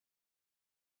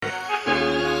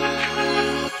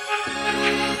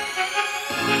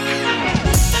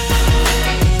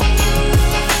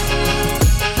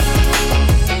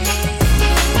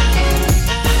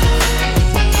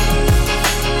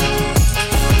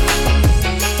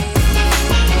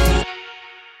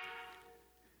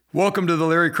Welcome to the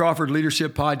Larry Crawford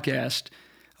Leadership Podcast,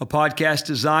 a podcast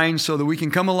designed so that we can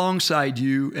come alongside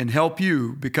you and help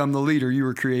you become the leader you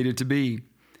were created to be.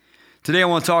 Today I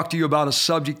want to talk to you about a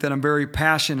subject that I'm very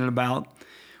passionate about,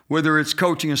 whether it's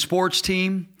coaching a sports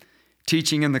team,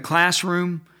 teaching in the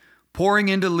classroom, pouring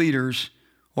into leaders,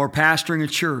 or pastoring a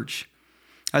church.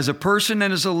 As a person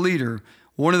and as a leader,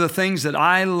 one of the things that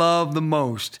I love the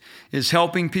most is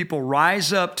helping people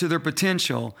rise up to their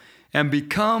potential and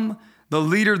become the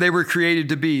leader they were created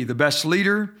to be, the best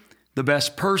leader, the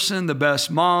best person, the best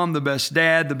mom, the best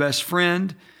dad, the best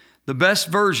friend, the best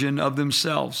version of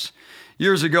themselves.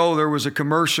 Years ago, there was a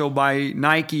commercial by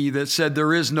Nike that said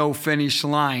there is no finish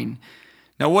line.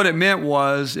 Now, what it meant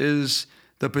is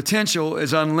the potential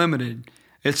is unlimited.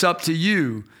 It's up to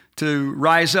you to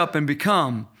rise up and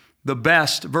become the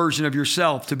best version of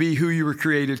yourself, to be who you were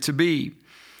created to be.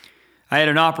 I had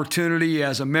an opportunity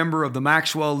as a member of the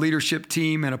Maxwell leadership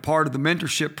team and a part of the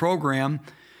mentorship program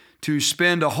to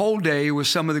spend a whole day with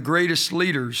some of the greatest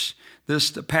leaders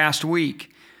this past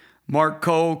week. Mark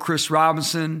Coe, Chris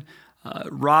Robinson,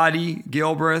 Roddy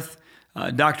Gilbreth,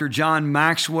 Dr. John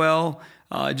Maxwell,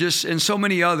 and so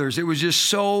many others. It was just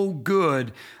so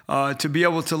good to be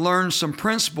able to learn some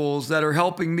principles that are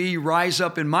helping me rise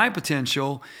up in my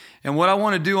potential. And what I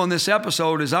want to do on this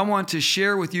episode is I want to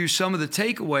share with you some of the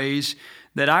takeaways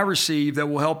that I received that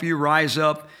will help you rise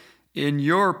up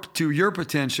to your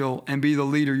potential and be the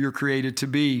leader you're created to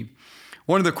be.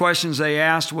 One of the questions they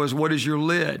asked was, what is your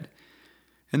lid?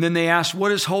 And then they asked,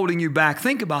 what is holding you back?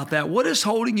 Think about that. What is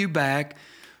holding you back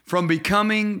from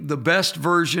becoming the best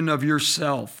version of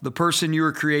yourself, the person you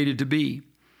were created to be?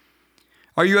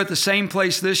 Are you at the same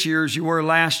place this year as you were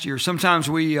last year? Sometimes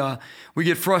we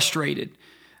get frustrated.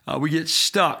 We get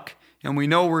stuck, and we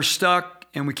know we're stuck,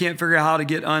 and we can't figure out how to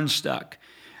get unstuck.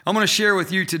 I'm going to share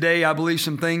with you today, I believe,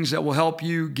 some things that will help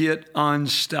you get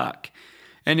unstuck.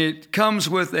 And it comes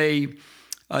with a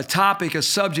topic, a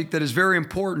subject that is very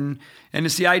important, and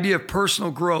it's the idea of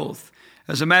personal growth.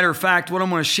 As a matter of fact, what I'm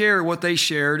going to share, what they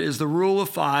shared, is the rule of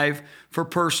 5 for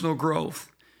personal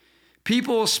growth.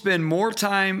 People spend more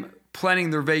time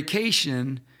planning their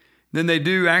vacation than they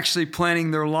do actually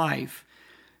planning their life.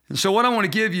 And so what I want to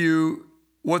give you,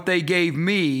 what they gave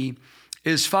me,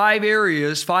 is 5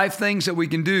 areas, 5 things that we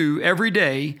can do every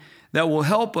day that will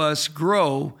help us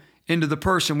grow into the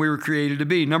person we were created to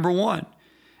be. Number 1,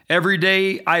 every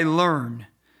day I learn.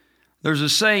 There's a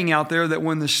saying out there that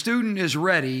when the student is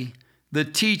ready, the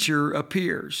teacher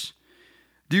appears.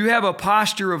 Do you have a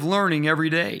posture of learning every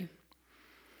day?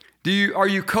 Are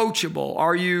you coachable?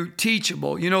 Are you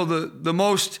teachable? You know, the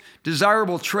most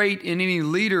desirable trait in any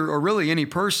leader, or really any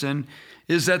person,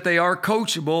 is that they are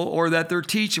coachable or that they're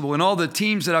teachable. And all the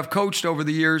teams that I've coached over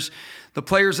the years, the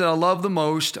players that I love the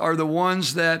most are the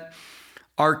ones that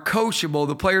are coachable.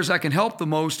 The players I can help the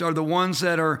most are the ones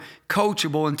that are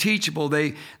coachable and teachable.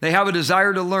 They have a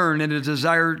desire to learn and a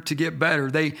desire to get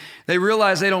better. They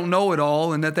realize they don't know it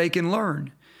all and that they can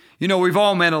learn. You know, we've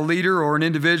all met a leader or an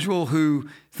individual who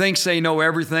thinks they know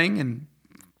everything, and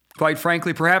quite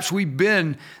frankly, perhaps we've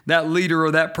been that leader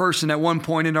or that person at one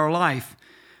point in our life.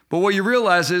 But what you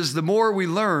realize is the more we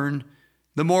learn,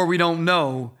 the more we don't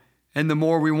know, and the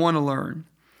more we want to learn.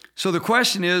 So the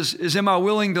question is am I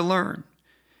willing to learn?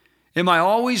 Am I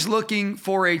always looking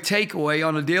for a takeaway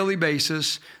on a daily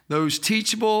basis, those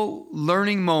teachable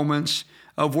learning moments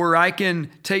of where I can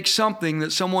take something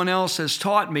that someone else has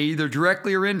taught me, either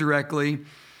directly or indirectly,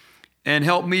 and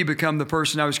help me become the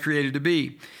person I was created to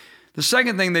be? The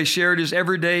second thing they shared is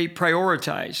every day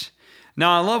prioritize.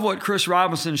 Now, I love what Chris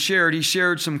Robinson shared. He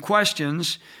shared some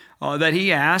questions that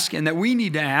he asked and that we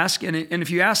need to ask. And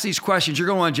if you ask these questions, you're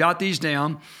going to want to jot these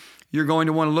down. You're going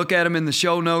to want to look at them in the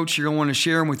show notes. You're going to want to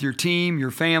share them with your team,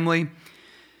 your family,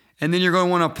 and then you're going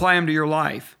to want to apply them to your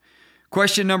life.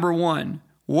 Question number 1,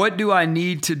 what do I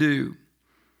need to do?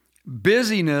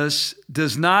 Busyness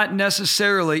does not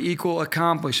necessarily equal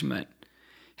accomplishment.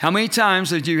 How many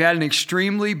times have you had an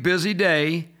extremely busy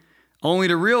day only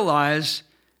to realize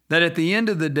that at the end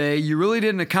of the day, you really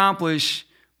didn't accomplish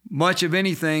much of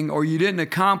anything, or you didn't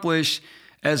accomplish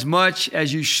as much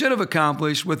as you should have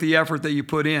accomplished with the effort that you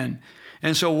put in?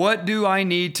 And so what do I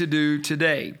need to do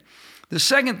today? The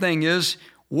second thing is,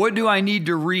 what do I need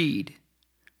to read?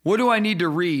 What do I need to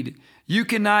read? You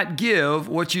cannot give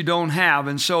what you don't have.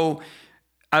 And so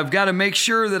I've got to make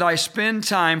sure that I spend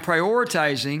time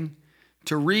prioritizing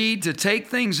to read, to take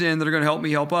things in that are going to help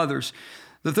me help others.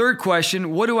 The third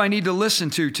question, what do I need to listen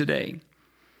to today?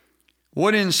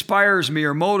 What inspires me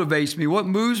or motivates me? What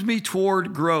moves me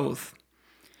toward growth?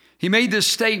 He made this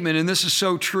statement, and this is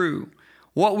so true.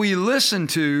 What we listen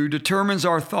to determines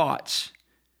our thoughts.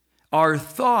 Our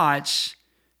thoughts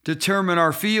determine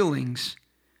our feelings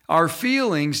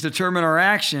determine our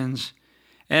actions,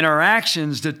 and our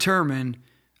actions determine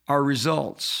our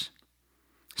results.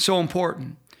 So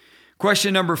important.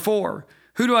 Question number 4,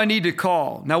 who do I need to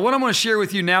call? Now, what I'm going to share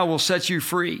with you now will set you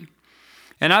free.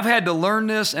 And I've had to learn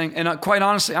this, and quite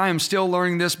honestly, I am still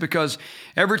learning this because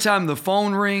every time the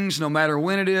phone rings, no matter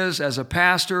when it is, as a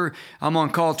pastor, I'm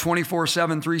on call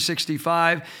 24/7,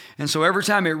 365. And so every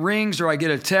time it rings or I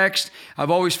get a text, I've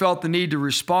always felt the need to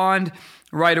respond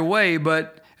right away.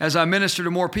 But as I minister to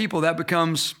more people, that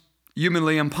becomes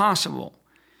humanly impossible.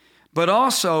 But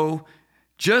also,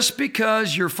 just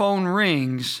because your phone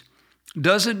rings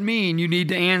doesn't mean you need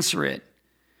to answer it.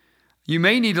 You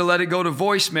may need to let it go to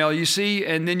voicemail, you see,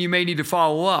 and then you may need to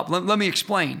follow up. Let me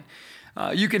explain.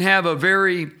 You can have a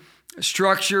very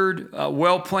structured,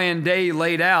 well-planned day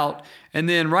laid out, and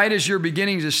then right as you're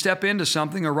beginning to step into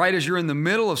something, or right as you're in the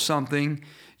middle of something,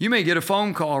 you may get a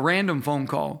phone call, a random phone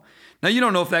call. Now, you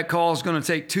don't know if that call is going to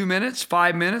take 2 minutes,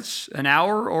 5 minutes, an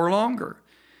hour, or longer.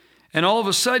 And all of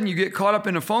a sudden, you get caught up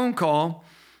in a phone call,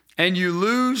 and you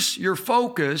lose your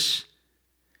focus.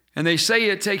 And they say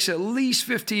it takes at least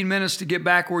 15 minutes to get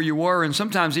back where you were, and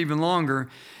sometimes even longer.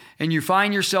 And you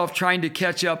find yourself trying to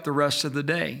catch up the rest of the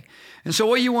day. And so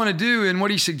what you want to do, and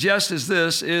what he suggests is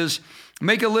this, is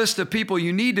make a list of people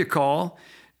you need to call.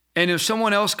 And if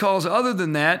someone else calls other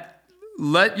than that,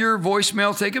 let your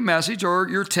voicemail take a message or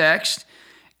your text.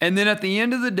 And then at the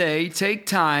end of the day, take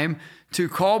time to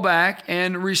call back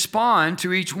and respond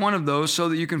to each one of those so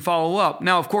that you can follow up.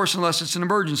 Now, of course, unless it's an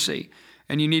emergency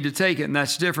and you need to take it, and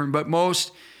that's different. But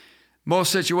most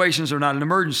situations are not an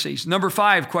emergency. Number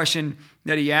 5 question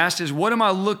that he asked is, what am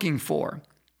I looking for?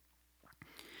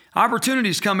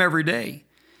 Opportunities come every day.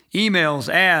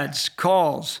 Emails, ads,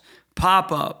 calls,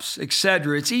 pop-ups,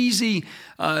 etc. It's easy,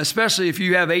 especially if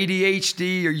you have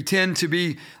ADHD or you tend to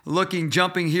be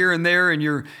jumping here and there,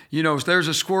 and there's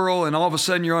a squirrel and all of a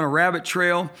sudden you're on a rabbit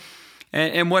trail.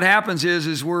 And what happens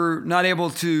is we're not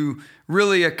able to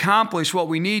really accomplish what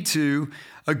we need to.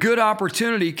 A good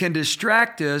opportunity can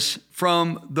distract us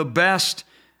from the best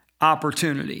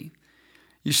opportunity.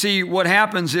 You see, what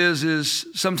happens is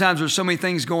sometimes there's so many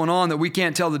things going on that we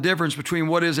can't tell the difference between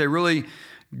what is a really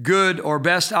good or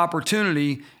best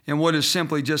opportunity and what is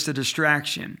simply just a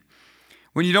distraction.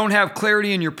 When you don't have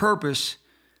clarity in your purpose,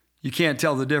 you can't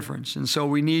tell the difference. And so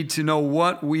we need to know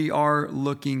what we are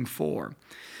looking for.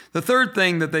 The third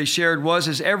thing that they shared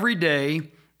is every day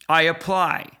I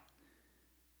apply.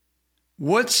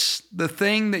 What's the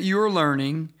thing that you're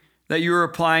learning that you're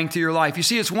applying to your life? You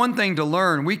see, it's one thing to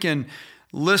learn. We can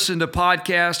listen to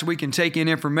podcasts, we can take in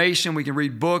information, we can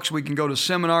read books, we can go to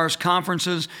seminars,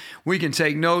 conferences, we can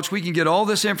take notes, we can get all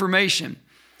this information.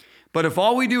 But if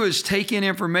all we do is take in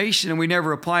information and we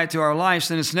never apply it to our lives,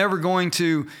 then it's never going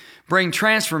to bring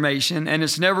transformation, and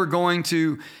it's never going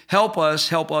to help us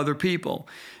help other people.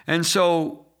 And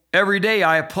so every day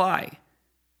I apply.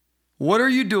 What are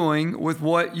you doing with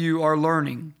what you are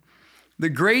learning? The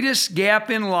greatest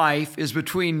gap in life is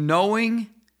between knowing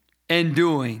and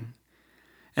doing.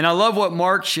 And I love what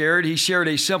Mark shared. He shared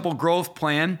a simple growth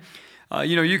plan.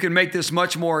 You can make this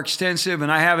much more extensive,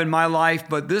 and I have in my life,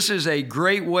 but this is a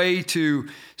great way to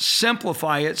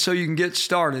simplify it so you can get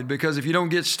started. Because if you don't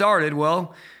get started,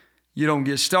 well, you don't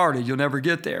get started. You'll never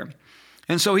get there.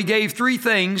 And so he gave 3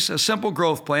 things, a simple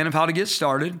growth plan of how to get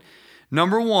started.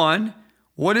 Number 1,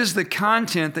 what is the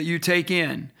content that you take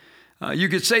in? You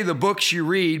could say the books you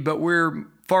read, but we're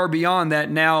far beyond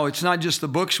that now. It's not just the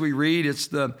books we read, it's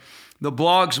the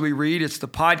blogs we read, it's the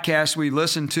podcasts we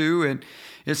listen to, and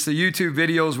it's the YouTube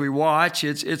videos we watch.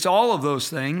 It's all of those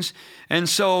things. And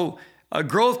so a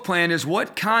growth plan is,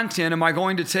 what content am I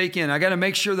going to take in? I got to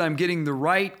make sure that I'm getting the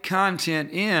right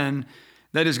content in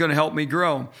that is going to help me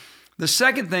grow. The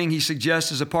second thing he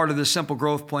suggests as a part of this simple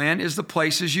growth plan is the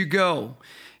places you go.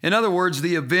 In other words,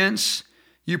 the events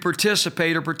you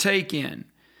participate or partake in.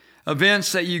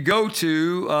 Events that you go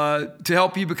to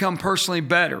help you become personally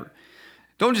better.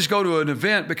 Don't just go to an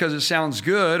event because it sounds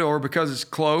good or because it's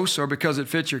close or because it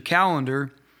fits your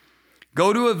calendar.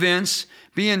 Go to events,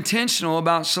 be intentional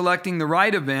about selecting the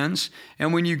right events,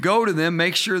 and when you go to them,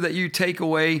 make sure that you take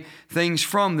away things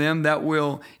from them that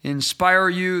will inspire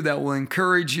you, that will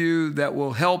encourage you, that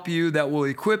will help you, that will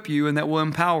equip you, and that will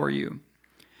empower you.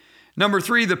 Number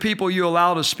 3, the people you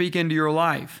allow to speak into your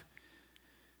life.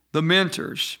 The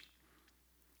mentors.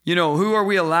 Who are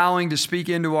we allowing to speak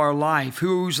into our life?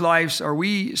 Whose lives are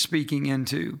we speaking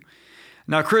into?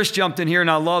 Now, Chris jumped in here,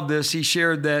 and I love this. He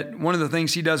shared that one of the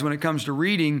things he does when it comes to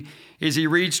reading is he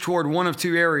reads toward one of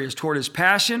 2 areas, toward his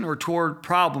passion or toward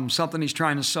problems, something he's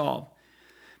trying to solve.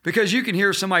 Because you can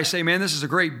hear somebody say, man, this is a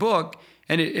great book,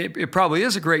 and it probably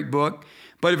is a great book,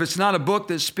 but if it's not a book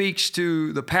that speaks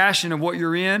to the passion of what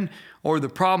you're in or the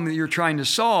problem that you're trying to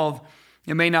solve,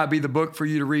 it may not be the book for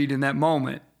you to read in that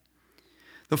moment.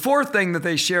 The fourth thing that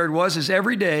they shared is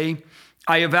every day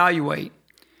I evaluate.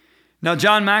 Now,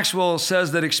 John Maxwell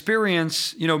says that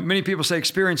experience, many people say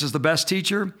experience is the best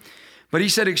teacher, but he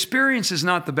said experience is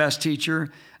not the best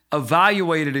teacher.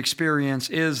 Evaluated experience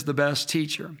is the best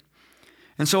teacher.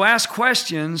 And so ask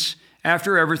questions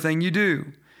after everything you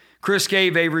do. Chris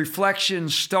gave a reflection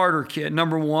starter kit.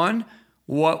 Number 1,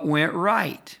 what went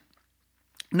right?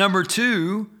 Number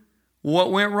 2,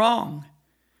 what went wrong?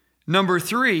 Number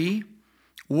 3,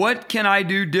 what can I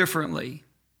do differently?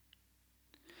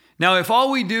 Now, if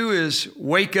all we do is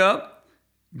wake up,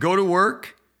 go to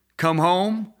work, come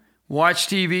home, watch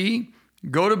TV,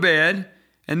 go to bed,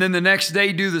 and then the next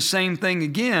day do the same thing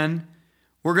again,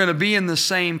 we're going to be in the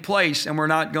same place and we're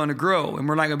not going to grow and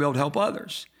we're not going to be able to help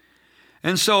others.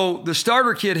 And so the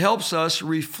starter kit helps us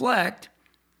reflect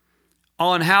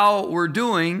on how we're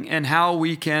doing and how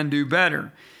we can do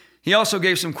better. He also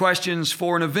gave some questions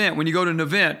for an event. When you go to an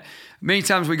event, many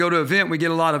times we go to an event, we get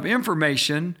a lot of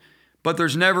information, but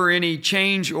there's never any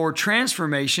change or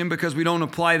transformation because we don't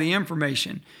apply the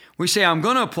information. We say, I'm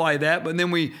going to apply that, but then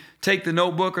we take the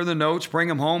notebook or the notes, bring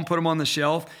them home, put them on the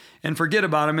shelf, and forget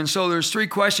about them. And so there's 3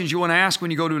 questions you want to ask when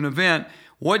you go to an event.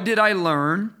 What did I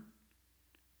learn?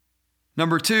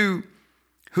 Number 2,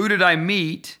 who did I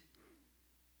meet?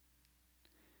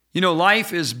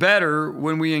 Life is better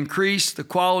when we increase the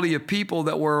quality of people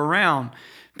that we're around,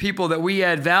 people that we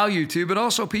add value to, but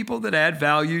also people that add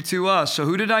value to us. So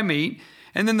who did I meet?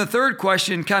 And then the third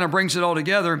question kind of brings it all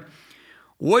together.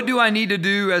 What do I need to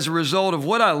do as a result of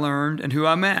what I learned and who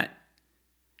I met?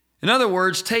 In other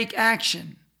words, take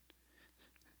action.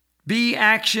 Be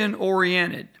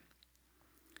action-oriented.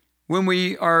 When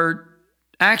we are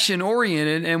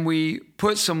action-oriented and we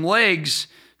put some legs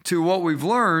to what we've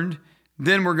learned,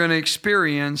 then we're going to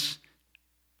experience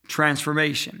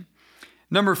transformation.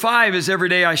 Number 5 is every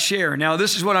day I share. Now,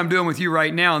 this is what I'm doing with you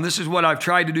right now, and this is what I've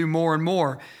tried to do more and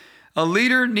more. A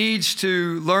leader needs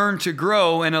to learn to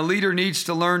grow, and a leader needs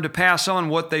to learn to pass on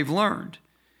what they've learned.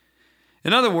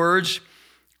 In other words,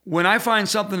 when I find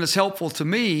something that's helpful to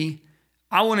me,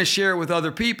 I want to share it with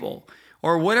other people.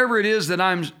 Or whatever it is that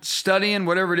I'm studying,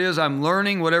 whatever it is I'm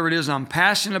learning, whatever it is I'm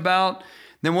passionate about,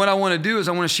 then what I want to do is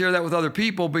I want to share that with other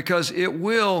people because it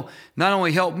will not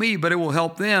only help me, but it will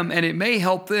help them, and it may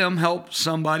help them help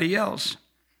somebody else.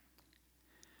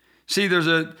 See, there's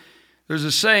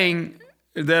a saying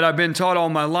that I've been taught all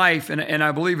my life, and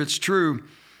I believe it's true.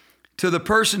 To the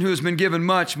person who has been given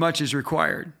much, much is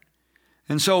required.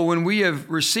 And so when we have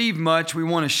received much, we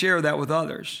want to share that with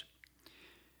others.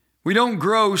 We don't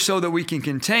grow so that we can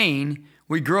contain.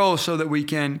 We grow so that we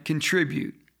can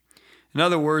contribute. In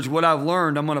other words, what I've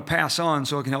learned, I'm going to pass on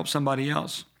so it can help somebody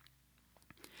else.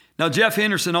 Now, Jeff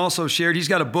Henderson also shared, he's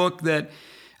got a book that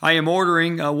I am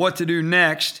ordering, What to Do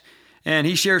Next, and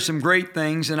he shared some great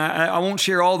things, and I won't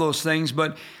share all those things,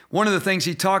 but one of the things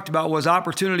he talked about was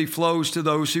opportunity flows to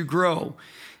those who grow.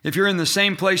 If you're in the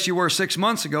same place you were 6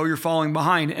 months ago, you're falling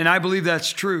behind, and I believe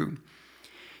that's true.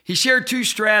 He shared 2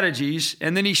 strategies,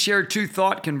 and then he shared 2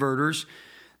 thought converters.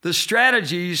 The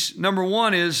strategies, number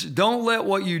 1 is don't let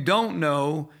what you don't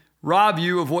know rob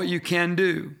you of what you can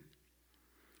do.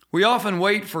 We often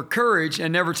wait for courage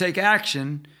and never take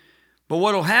action, but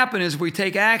what will happen is if we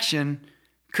take action,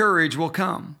 courage will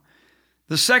come.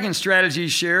 The second strategy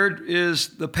shared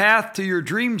is the path to your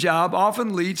dream job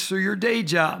often leads through your day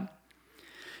job.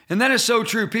 And that is so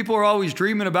true. People are always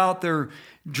dreaming about their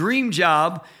dream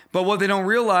job, but what they don't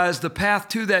realize, the path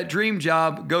to that dream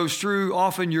job goes through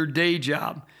often your day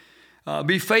job.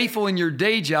 Be faithful in your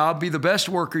day job. Be the best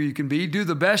worker you can be. Do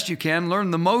the best you can.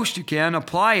 Learn the most you can.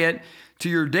 Apply it to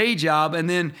your day job, and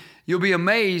then you'll be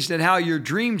amazed at how your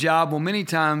dream job will many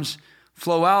times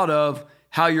flow out of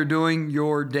how you're doing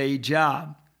your day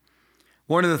job.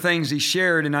 One of the things he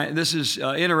shared, and this is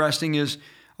interesting, is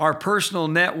our personal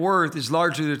net worth is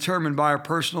largely determined by our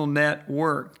personal net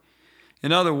worth.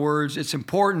 In other words, it's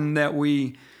important that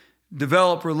we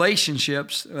develop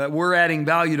relationships that we're adding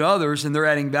value to others and they're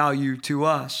adding value to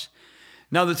us.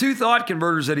 Now, the 2 thought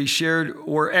converters that he shared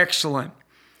were excellent.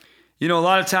 A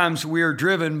lot of times we are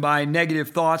driven by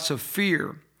negative thoughts of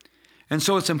fear. And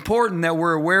so it's important that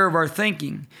we're aware of our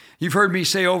thinking. You've heard me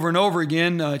say over and over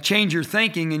again, change your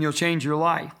thinking and you'll change your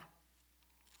life.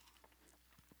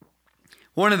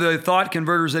 One of the thought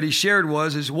converters that he shared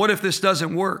is what if this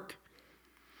doesn't work?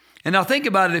 And now think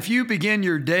about it. If you begin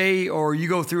your day or you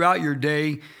go throughout your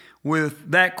day with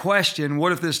that question,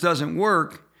 what if this doesn't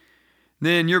work?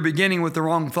 then you're beginning with the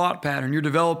wrong thought pattern. You're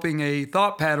developing a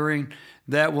thought pattern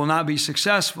that will not be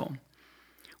successful.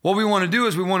 What we want to do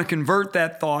is we want to convert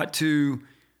that thought to,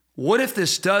 what if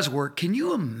this does work? Can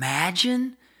you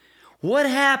imagine what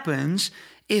happens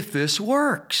if this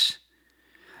works?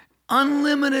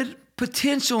 Unlimited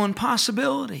potential and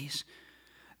possibilities.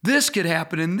 This could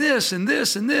happen and this and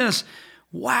this and this.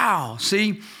 Wow.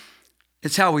 See,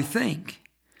 it's how we think.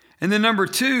 And then number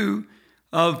 2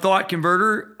 of thought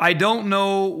converter, I don't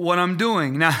know what I'm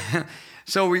doing. Now,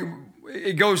 so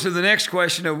it goes to the next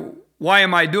question of, why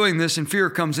am I doing this? And fear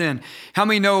comes in. How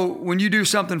many know when you do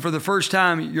something for the first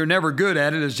time, you're never good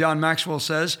at it, as John Maxwell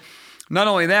says? Not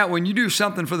only that, when you do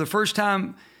something for the first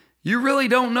time, you really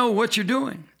don't know what you're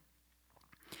doing.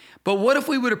 But what if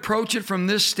we would approach it from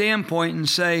this standpoint and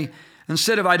say,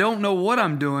 instead of I don't know what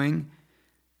I'm doing,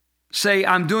 say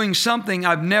I'm doing something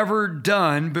I've never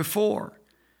done before.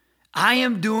 I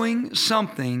am doing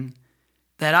something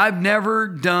that I've never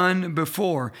done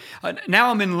before. Now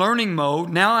I'm in learning mode.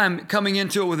 Now I'm coming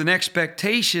into it with an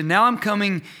expectation. Now I'm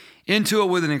coming into it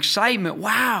with an excitement.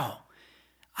 Wow,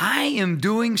 I am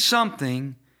doing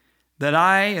something that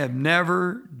I have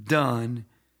never done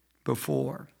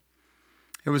before.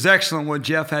 It was excellent what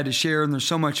Jeff had to share, and there's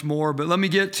so much more. But let me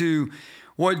get to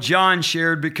what John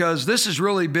shared, because this has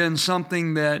really been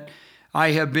something that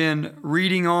I have been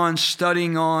reading on,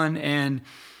 studying on, and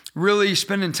really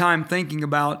spending time thinking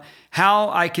about how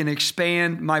I can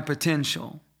expand my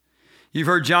potential. You've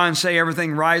heard John say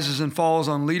everything rises and falls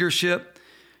on leadership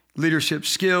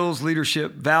skills,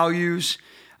 leadership values.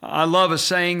 I love a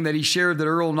saying that he shared that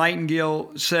Earl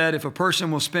Nightingale said, if a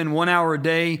person will spend 1 hour a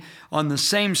day on the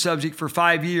same subject for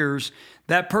 5 years,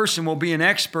 that person will be an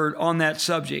expert on that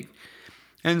subject.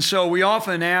 And so we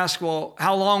often ask, well,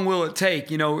 how long will it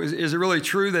take? Is it really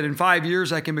true that in 5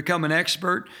 years I can become an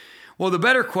expert? Well, the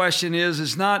better question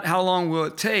is not how long will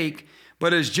it take,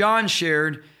 but as John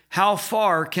shared, how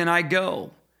far can I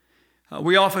go?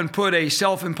 We often put a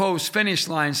self-imposed finish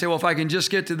line and say, well, if I can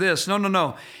just get to this.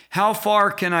 No. How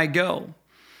far can I go?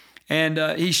 And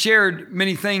he shared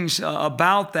many things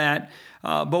about that.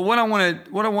 But what I want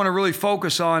to really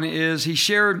focus on is he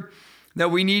shared that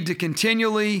we need to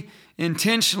continually,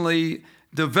 intentionally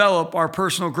develop our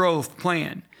personal growth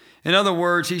plan. In other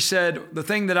words, he said, the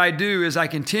thing that I do is I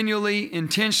continually,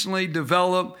 intentionally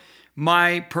develop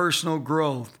my personal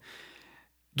growth.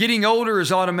 Getting older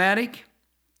is automatic.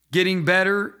 Getting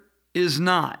better is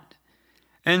not.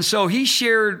 And so he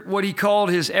shared what he called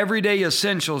his everyday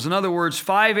essentials. In other words,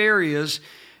 5 areas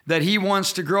that he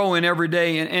wants to grow in every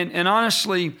day. And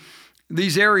honestly,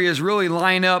 these areas really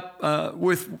line up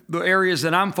with the areas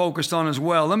that I'm focused on as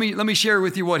well. Let me share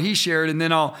with you what he shared, and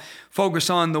then I'll focus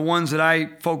on the ones that I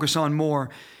focus on more.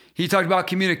 He talked about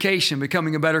communication,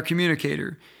 becoming a better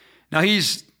communicator. Now,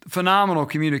 he's a phenomenal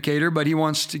communicator, but he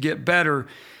wants to get better.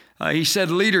 He said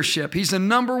leadership. He's the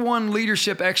number 1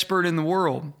 leadership expert in the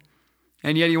world,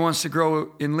 and yet he wants to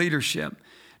grow in leadership.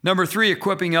 Number 3,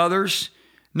 equipping others.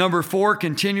 Number 4,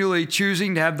 continually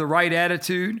choosing to have the right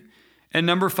attitude. And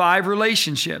number 5,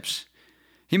 relationships.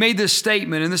 He made this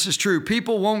statement, and this is true.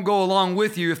 People won't go along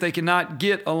with you if they cannot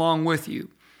get along with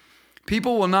you.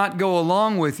 People will not go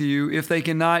along with you if they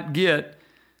cannot get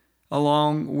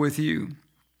along with you.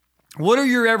 What are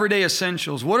your everyday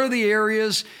essentials? What are the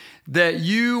areas that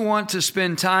you want to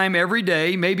spend time every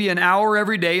day, maybe an hour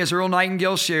every day, as Earl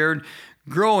Nightingale shared,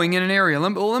 growing in an area?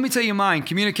 Let me tell you mine.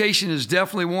 Communication is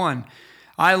definitely one.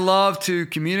 I love to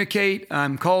communicate.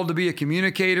 I'm called to be a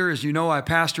communicator. As you know, I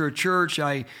pastor a church.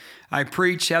 I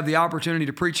preach, have the opportunity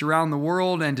to preach around the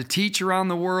world and to teach around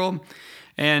the world.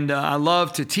 And I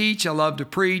love to teach. I love to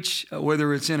preach,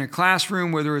 whether it's in a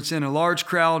classroom, whether it's in a large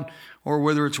crowd, or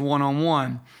whether it's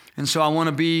one-on-one. And so I want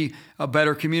to be a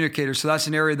better communicator. So that's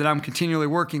an area that I'm continually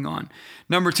working on.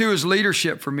 Number 2 is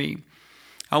leadership for me.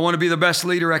 I want to be the best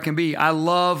leader I can be. I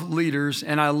love leaders,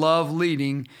 and I love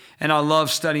leading, and I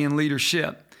love studying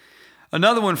leadership.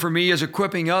 Another one for me is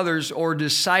equipping others, or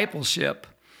discipleship.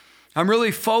 I'm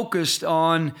really focused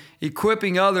on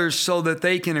equipping others so that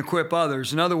they can equip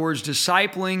others. In other words,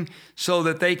 discipling so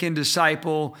that they can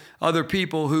disciple other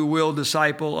people who will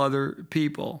disciple other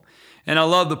people. And I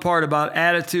love the part about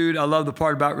attitude. I love the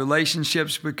part about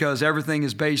relationships, because everything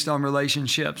is based on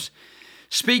relationships.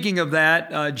 Speaking of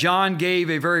that, John gave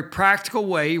a very practical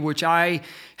way, which I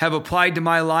have applied to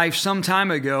my life some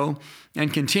time ago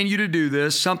and continue to do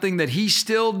this, something that he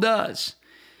still does.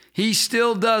 He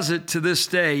still does it to this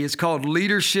day. It's called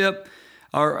learning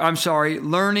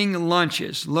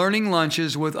lunches. Learning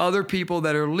lunches with other people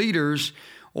that are leaders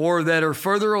or that are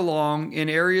further along in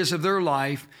areas of their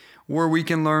life where we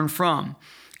can learn from.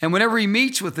 And whenever he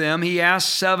meets with them, he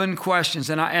asks 7 questions.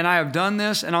 And I have done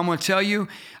this, and I'm going to tell you,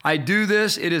 I do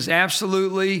this. It is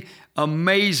absolutely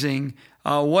amazing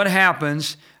what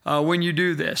happens when you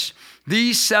do this.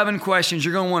 These 7 questions,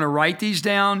 you're going to want to write these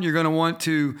down. You're going to want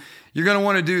to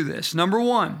do this. Number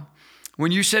 1,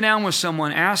 when you sit down with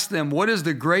someone, ask them, what is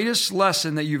the greatest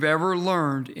lesson that you've ever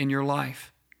learned in your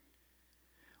life?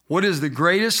 What is the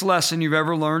greatest lesson you've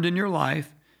ever learned in your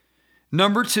life?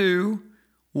 Number 2,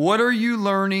 what are you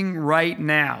learning right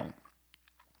now?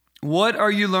 What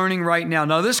are you learning right now?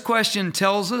 Now, this question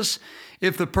tells us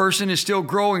if the person is still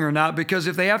growing or not, because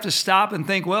if they have to stop and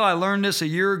think, well, I learned this a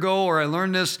year ago or I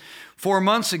learned this 4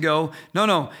 months ago.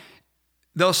 No.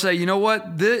 They'll say, you know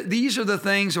what? These are the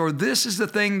things, or this is the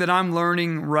thing that I'm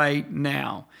learning right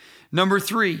now. Number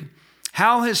 3,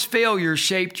 how has failure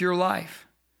shaped your life?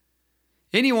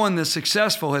 Anyone that's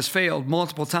successful has failed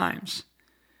multiple times.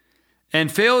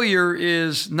 And failure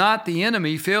is not the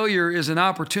enemy. Failure is an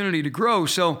opportunity to grow.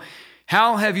 So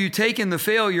how have you taken the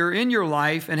failure in your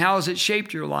life, and how has it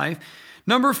shaped your life?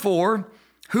 Number 4,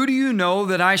 who do you know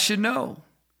that I should know?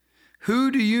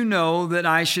 Who do you know that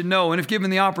I should know? And if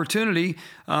given the opportunity,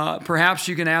 perhaps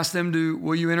you can ask them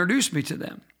will you introduce me to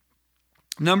them?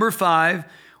 Number 5,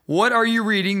 what are you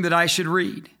reading that I should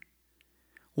read?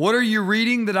 What are you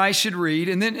reading that I should read?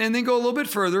 And then go a little bit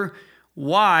further.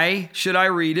 Why should I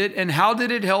read it, and how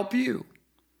did it help you?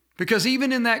 Because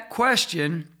even in that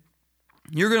question,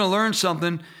 you're going to learn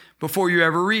something before you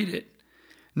ever read it.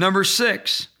 Number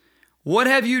 6, what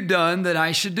have you done that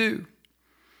I should do?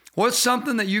 What's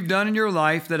something that you've done in your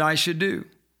life that I should do?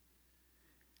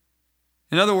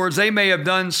 In other words, they may have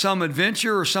done some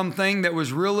adventure or something that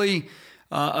was really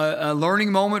a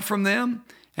learning moment from them.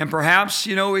 And perhaps,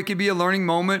 it could be a learning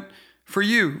moment for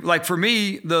you. Like for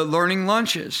me, the learning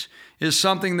lunches is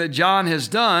something that John has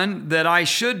done that I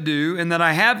should do and that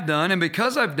I have done. And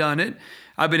because I've done it,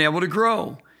 I've been able to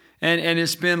grow. And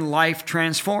it's been life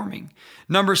transforming.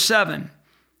 Number 7,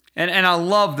 and I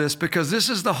love this because this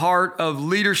is the heart of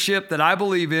leadership that I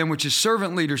believe in, which is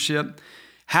servant leadership.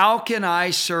 How can I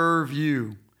serve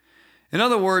you? In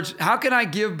other words, how can I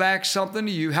give back something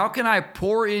to you? How can I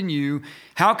pour in you?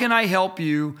 How can I help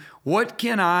you? What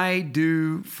can I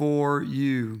do for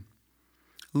you?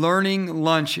 Learning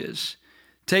lunches.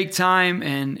 Take time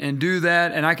and do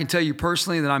that. And I can tell you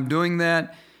personally that I'm doing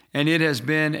that, and it's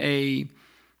been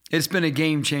a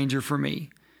game changer for me.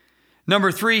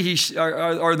 Number 3,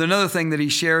 another thing that he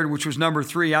shared, which was number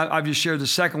 3, I've just shared the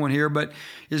second one here, but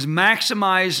is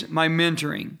maximize my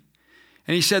mentoring.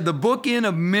 And he said the bookends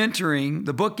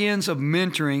of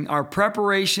mentoring are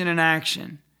preparation and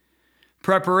action.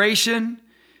 Preparation,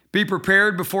 be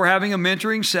prepared before having a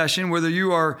mentoring session, whether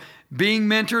you are being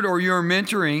mentored or you're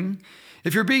mentoring.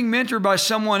 If you're being mentored by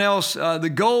someone else,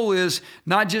 the goal is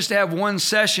not just to have one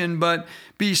session, but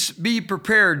be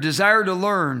prepared, desire to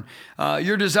learn.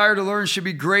 Your desire to learn should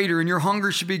be greater, and your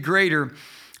hunger should be greater,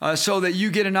 so that you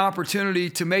get an opportunity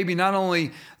to maybe not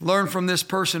only learn from this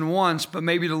person once, but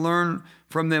maybe to learn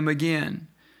from them again.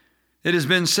 It has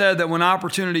been said that when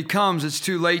opportunity comes, it's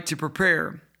too late to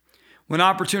prepare. When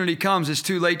opportunity comes, it's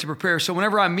too late to prepare. So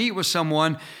whenever I meet with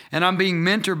someone and I'm being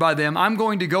mentored by them, I'm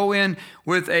going to go in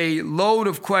with a load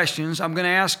of questions. I'm going to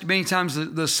ask many times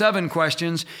the 7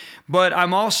 questions, but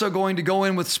I'm also going to go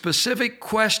in with specific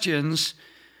questions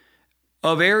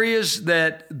of areas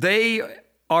that they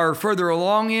are further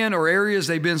along in, or areas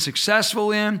they've been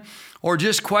successful in, or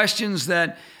just questions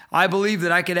that I believe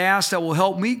that I could ask that will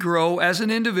help me grow as an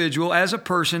individual, as a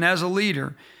person, as a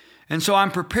leader. And so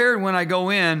I'm prepared when I go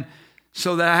in,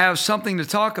 so that I have something to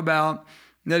talk about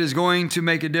that is going to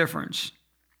make a difference.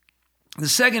 The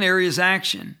second area is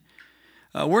action.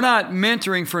 We're not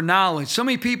mentoring for knowledge. So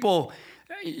many people,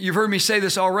 you've heard me say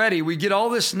this already, we get all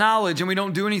this knowledge and we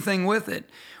don't do anything with it.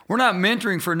 We're not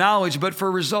mentoring for knowledge, but for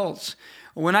results.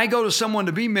 When I go to someone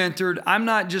to be mentored, I'm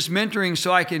not just mentoring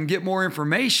so I can get more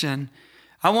information.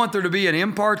 I want there to be an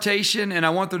impartation, and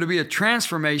I want there to be a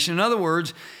transformation. In other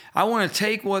words, I want to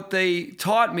take what they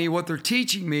taught me, what they're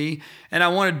teaching me, and I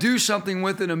want to do something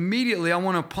with it immediately. I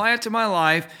want to apply it to my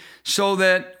life so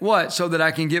that what? So that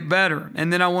I can get better.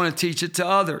 And then I want to teach it to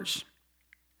others.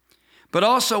 But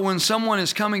also when someone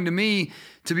is coming to me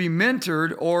to be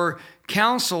mentored or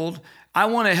counseled, I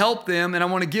want to help them, and I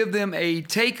want to give them a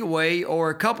takeaway or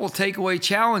a couple takeaway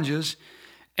challenges.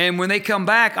 And when they come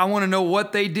back, I want to know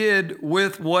what they did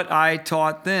with what I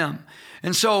taught them.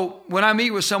 And so when I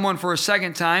meet with someone for a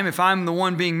second time, if I'm the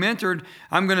one being mentored,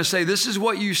 I'm going to say, this is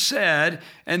what you said,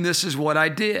 and this is what I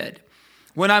did.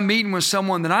 When I'm meeting with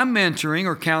someone that I'm mentoring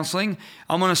or counseling,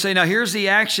 I'm going to say, now here's the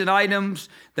action items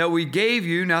that we gave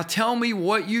you. Now tell me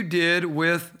what you did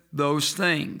with those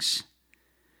things.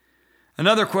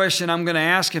 Another question I'm going to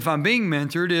ask if I'm being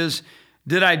mentored is,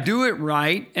 did I do it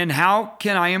right, and how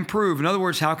can I improve? In other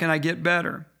words, how can I get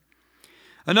better?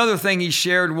 Another thing he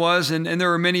shared was, and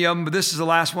there are many of them, but this is the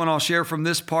last one I'll share from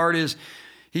this part, is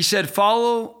he said,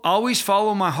 always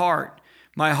follow my heart.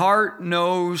 My heart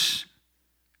knows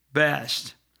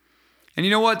best. And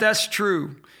you know what? That's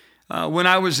true. When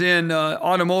I was in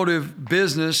automotive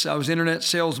business, I was internet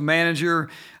sales manager.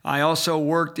 I also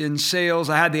worked in sales.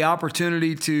 I had the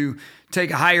opportunity to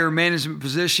take a higher management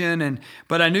position,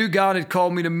 but I knew God had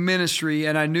called me to ministry,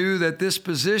 and I knew that this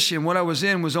position, what I was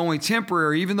in, was only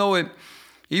temporary, even though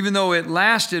it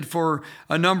lasted for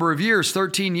a number of years,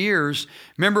 13 years.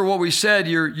 Remember what we said,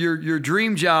 your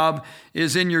dream job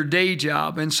is in your day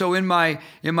job. And so in my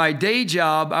day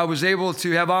job, I was able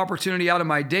to have opportunity out of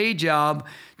my day job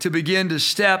to begin to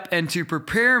step and to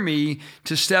prepare me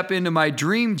to step into my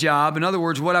dream job. In other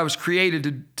words, what I was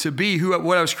created to be,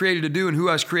 what I was created to do and who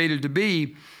I was created to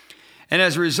be. And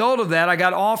as a result of that, I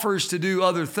got offers to do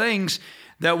other things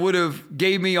that would have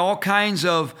gave me all kinds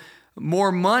of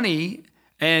more money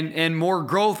and more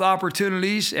growth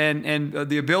opportunities and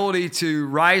the ability to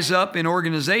rise up in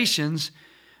organizations,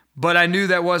 but I knew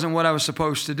that wasn't what I was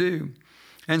supposed to do.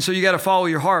 And so you got to follow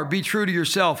your heart. Be true to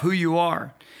yourself, who you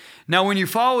are. Now, when you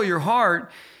follow your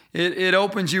heart, it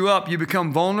opens you up. You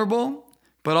become vulnerable,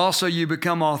 but also you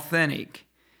become authentic.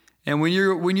 And when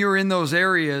you're in those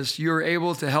areas, you're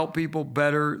able to help people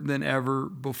better than ever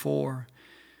before.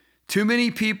 Too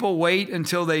many people wait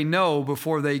until they know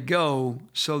before they go,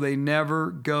 so they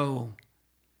never go.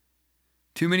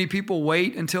 Too many people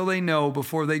wait until they know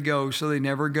before they go, so they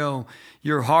never go.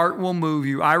 Your heart will move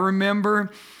you. I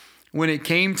remember when it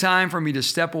came time for me to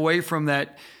step away from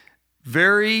that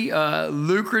very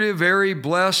lucrative, very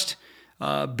blessed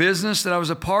business that I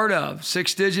was a part of,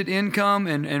 6-digit income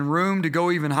and room to go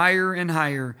even higher and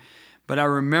higher. But I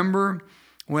remember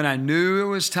when I knew it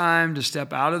was time to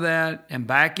step out of that and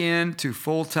back into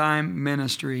full-time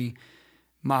ministry,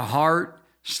 my heart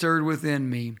stirred within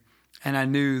me, and I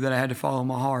knew that I had to follow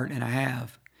my heart, and I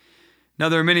have. Now,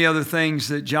 there are many other things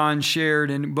that John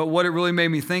shared, but what it really made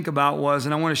me think about was,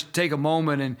 and I want to take a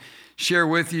moment and share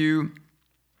with you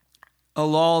a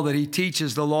law that he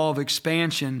teaches, the law of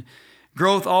expansion.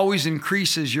 Growth always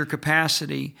increases your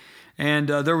capacity. And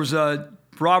there was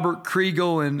Robert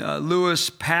Kriegel and Louis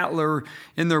Patler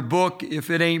in their book, If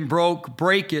It Ain't Broke,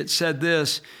 Break It, said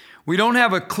this: we don't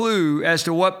have a clue as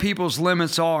to what people's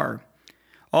limits are.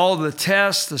 All the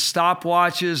tests, the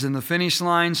stopwatches, and the finish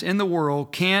lines in the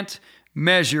world can't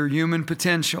measure human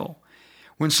potential.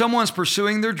 When someone's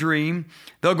pursuing their dream,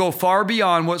 they'll go far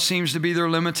beyond what seems to be their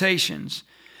limitations.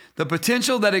 The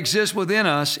potential that exists within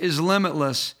us is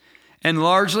limitless and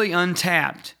largely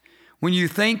untapped. When you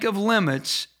think of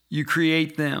limits, you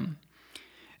create them.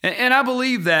 And I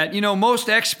believe that. Most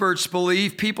experts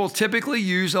believe people typically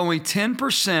use only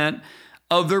 10%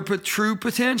 of their true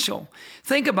potential.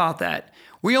 Think about that.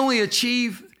 We only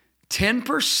achieve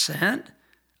 10%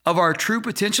 of our true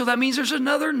potential. That means there's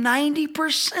another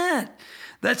 90%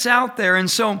 that's out there.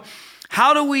 And so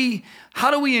how do we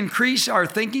increase our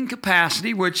thinking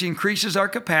capacity, which increases our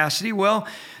capacity? Well,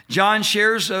 John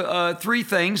shares 3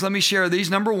 things. Let me share these.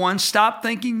 Number 1, stop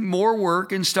thinking more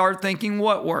work and start thinking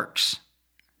what works.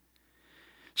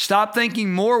 Stop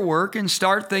thinking more work and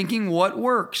start thinking what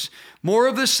works. More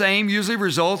of the same usually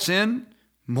results in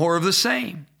more of the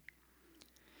same.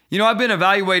 I've been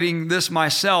evaluating this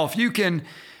myself. You can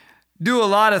do a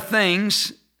lot of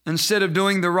things instead of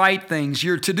doing the right things.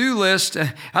 Your to-do list,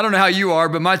 I don't know how you are,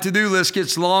 but my to-do list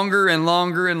gets longer and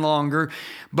longer and longer.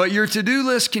 But your to-do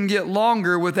list can get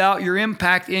longer without your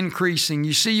impact increasing.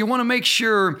 You see, you want to make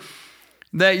sure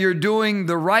that you're doing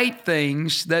the right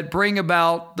things that bring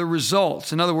about the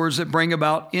results. In other words, that bring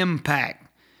about impact.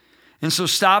 And so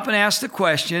stop and ask the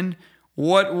question,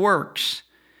 what works?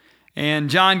 And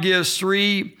John gives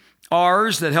 3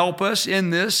 R's that help us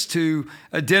in this to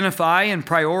identify and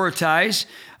prioritize.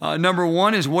 Number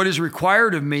 1 is what is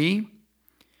required of me.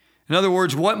 In other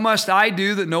words, what must I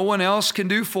do that no one else can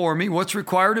do for me? What's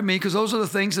required of me? Because those are the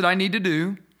things that I need to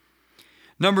do.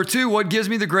 Number 2, what gives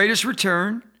me the greatest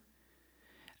return?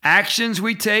 Actions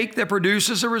we take that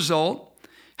produces a result.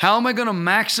 How am I going to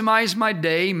maximize my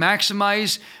day,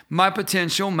 maximize my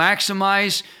potential,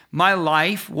 maximize my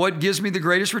life? What gives me the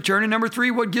greatest return? And number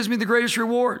 3, what gives me the greatest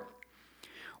reward?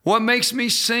 What makes me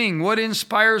sing? What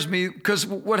inspires me? Because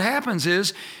what happens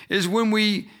is when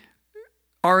we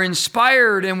are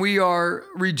inspired and we are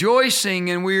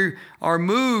rejoicing and we are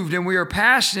moved and we are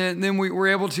passionate, then we're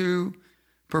able to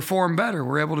perform better.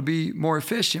 We're able to be more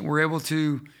efficient. We're able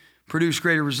to produce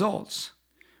greater results.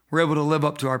 we're able to live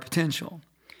up to our potential.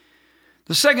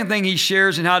 The second thing he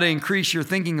shares in how to increase your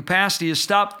thinking capacity is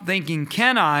stop thinking,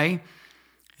 can I,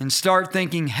 and start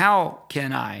thinking, how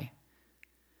can I?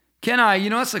 Can I?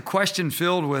 That's a question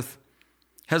filled with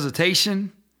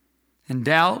hesitation and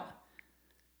doubt.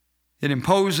 It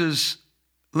imposes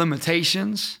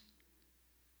limitations.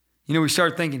 We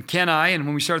start thinking, can I? And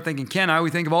when we start thinking, can I, we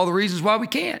think of all the reasons why we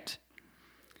can't.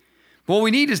 But what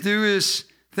we need to do is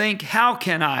think, how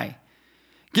can I?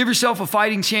 Give yourself a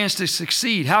fighting chance to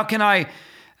succeed. How can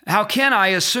I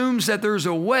assumes that there's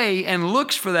a way and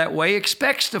looks for that way,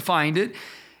 expects to find it,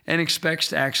 and expects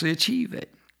to actually achieve it.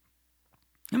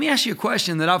 Let me ask you a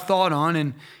question that I've thought on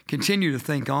and continue to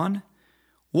think on.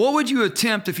 What would you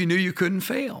attempt if you knew you couldn't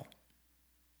fail?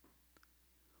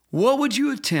 What would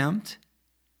you attempt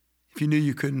if you knew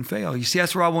you couldn't fail? You see,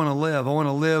 that's where I want to live. I want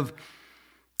to live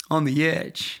on the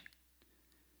edge.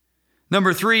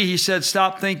 Number 3, he said,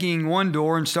 stop thinking one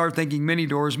door and start thinking many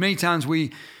doors. Many times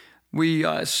we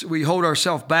hold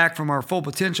ourselves back from our full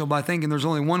potential by thinking there's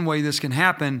only one way this can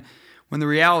happen, when the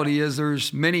reality is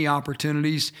there's many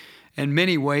opportunities and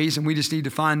many ways, and we just need to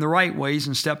find the right ways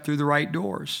and step through the right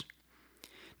doors.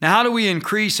 Now, how do we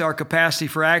increase our capacity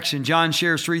for action? John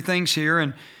shares 3 things here,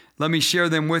 and let me share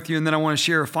them with you, and then I want to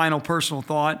share a final personal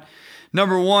thought.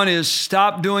 Number 1 is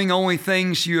stop doing only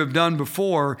things you have done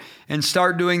before and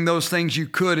start doing those things you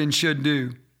could and should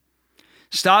do.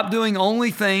 Stop doing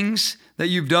only things that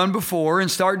you've done before and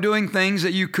start doing things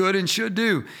that you could and should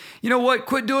do. You know what?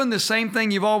 Quit doing the same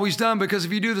thing you've always done, because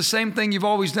if you do the same thing you've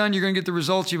always done, you're going to get the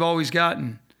results you've always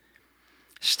gotten.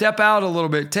 Step out a little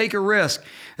bit. Take a risk.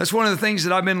 That's one of the things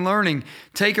that I've been learning.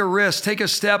 Take a risk. Take a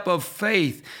step of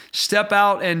faith. Step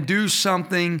out and do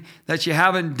something that you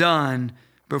haven't done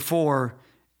before,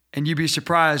 and you'd be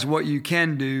surprised what you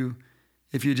can do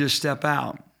if you just step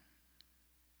out.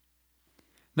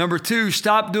 Number 2,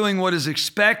 stop doing what is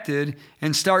expected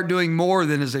and start doing more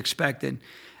than is expected.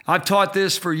 I've taught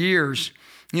this for years.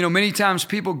 Many times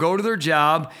people go to their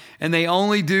job and they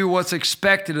only do what's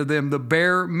expected of them, the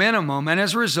bare minimum. And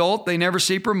as a result, they never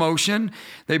see promotion.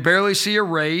 They barely see a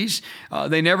raise.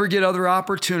 They never get other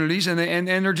opportunities, and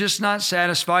they're just not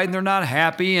satisfied, and they're not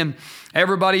happy. And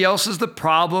everybody else is the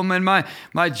problem. And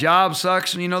my job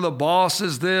sucks. The boss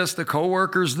is this, the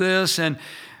coworker's this. And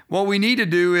what we need to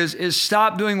do is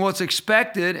stop doing what's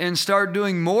expected and start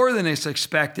doing more than is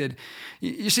expected.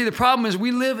 You see, the problem is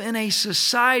we live in a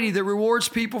society that rewards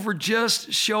people for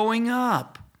just showing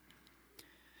up.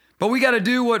 But we got to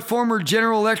do what former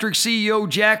General Electric CEO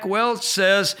Jack Welch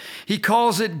says. He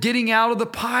calls it getting out of the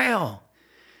pile.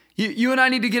 You and I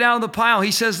need to get out of the pile.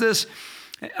 He says this,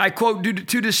 I quote,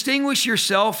 to distinguish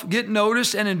yourself, get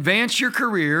noticed, and advance your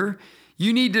career,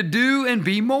 you need to do and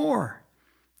be more.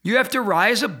 You have to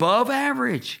rise above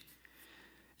average.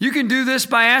 You can do this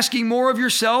by asking more of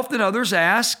yourself than others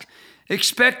ask,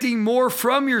 expecting more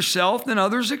from yourself than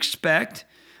others expect,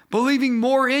 believing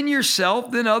more in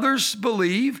yourself than others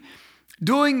believe,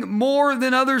 doing more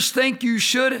than others think you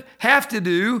should have to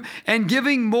do, and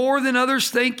giving more than others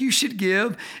think you should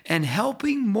give, and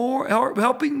helping more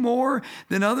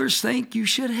than others think you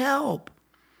should help.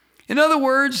 In other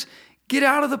words, get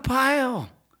out of the pile.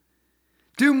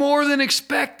 Do more than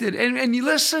expected. And you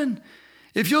listen,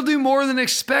 if you'll do more than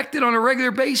expected on a regular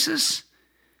basis,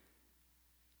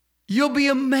 you'll be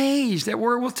amazed at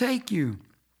where it will take you.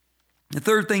 The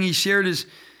third thing he shared is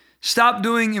stop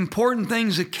doing important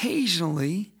things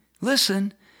occasionally,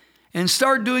 listen, and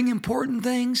start doing important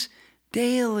things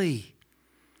daily.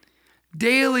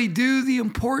 Daily do the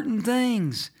important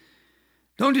things.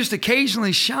 Don't just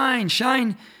occasionally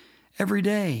shine every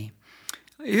day.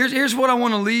 Here's what I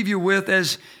want to leave you with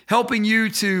as helping you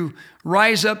to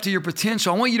rise up to your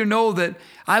potential. I want you to know that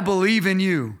I believe in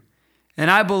you,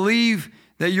 and I believe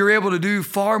that you're able to do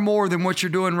far more than what you're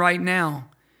doing right now.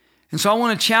 And so I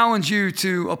want to challenge you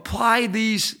to apply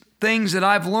these things that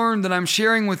I've learned, that I'm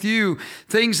sharing with you,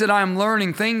 things that I'm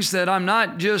learning, things that I'm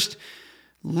not just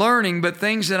learning, but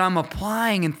things that I'm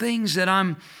applying and things that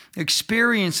I'm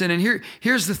experiencing. And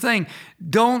here's the thing,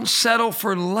 don't settle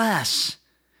for less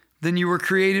than you were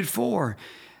created for.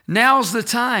 Now's the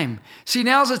time. See,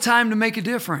 now's the time to make a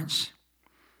difference.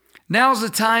 Now's the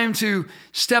time to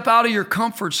step out of your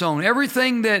comfort zone.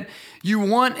 Everything that you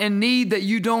want and need that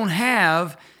you don't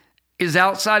have is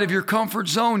outside of your comfort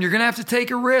zone. You're going to have to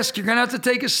take a risk. You're going to have to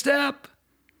take a step.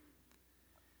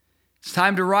 It's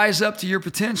time to rise up to your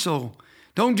potential.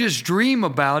 Don't just dream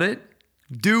about it.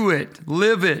 Do it.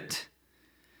 Live it.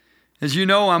 As you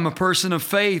know, I'm a person of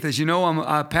faith. As you know, I'm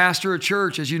a pastor of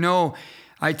church. As you know,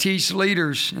 I teach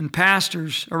leaders and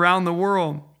pastors around the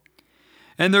world.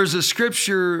 And there's a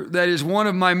scripture that is one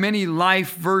of my many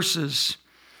life verses.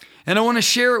 And I want to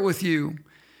share it with you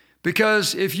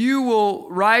because if you will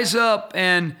rise up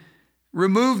and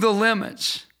remove the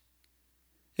limits,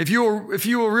 if you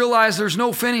will realize there's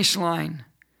no finish line,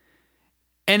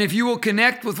 and if you will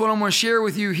connect with what I'm going to share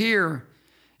with you here,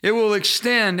 it will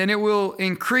extend and it will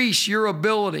increase your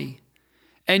ability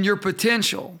and your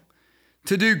potential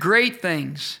to do great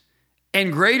things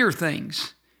and greater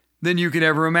things than you could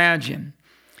ever imagine.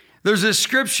 There's this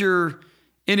scripture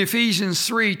in Ephesians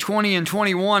 3:20 and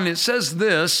 21. It says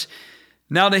this,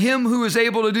 "Now to him who is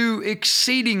able to do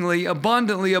exceedingly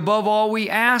abundantly above all we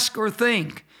ask or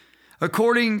think,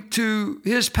 according to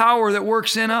his power that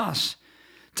works in us,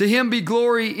 to him be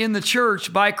glory in the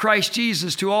church by Christ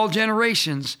Jesus to all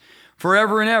generations,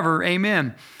 forever and ever.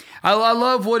 Amen." I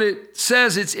love what it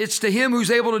says. It's to him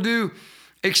who's able to do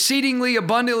exceedingly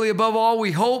abundantly above all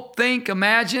we hope, think,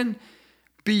 imagine,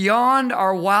 beyond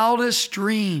our wildest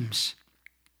dreams.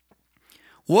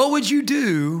 What would you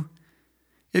do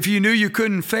if you knew you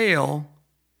couldn't fail,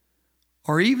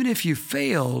 or even if you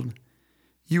failed,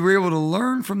 you were able to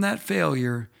learn from that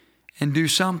failure and do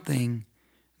something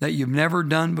that you've never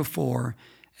done before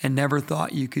and never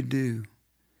thought you could do?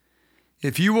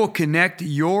 If you will connect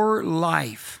your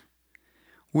life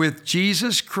with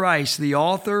Jesus Christ, the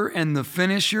author and the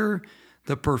finisher,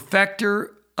 the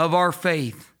perfecter of our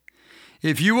faith,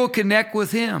 if you will connect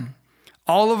with him,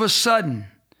 all of a sudden,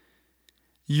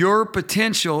 your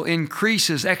potential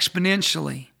increases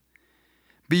exponentially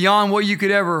beyond what you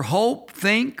could ever hope,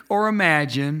 think, or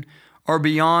imagine, or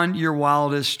beyond your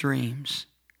wildest dreams.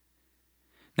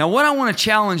 Now, what I want to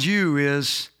challenge you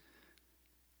is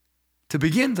to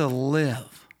begin to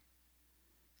live.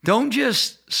 Don't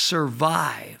just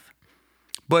survive,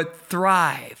 but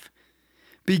thrive.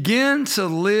 Begin to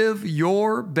live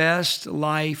your best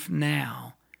life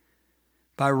now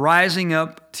by rising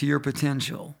up to your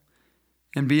potential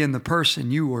and being the person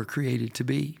you were created to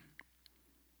be.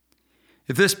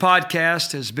 If this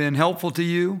podcast has been helpful to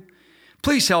you,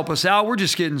 please help us out. We're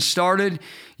just getting started.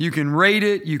 You can rate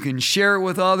it. You can share it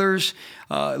with others.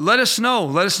 Let us know.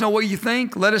 Let us know what you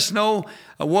think. Let us know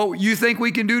what you think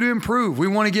we can do to improve. We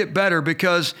want to get better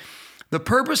because the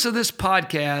purpose of this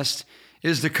podcast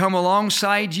is to come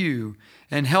alongside you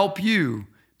and help you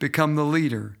become the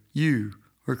leader you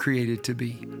were created to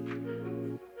be.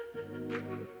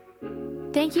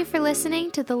 Thank you for listening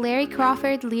to the Larry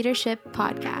Crawford Leadership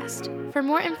Podcast. For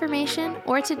more information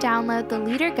or to download the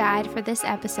leader guide for this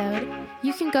episode,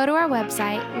 you can go to our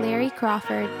website,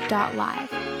 larrycrawford.live.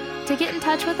 To get in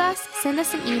touch with us, send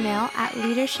us an email at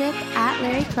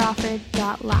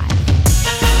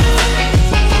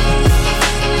leadership@larrycrawford.live.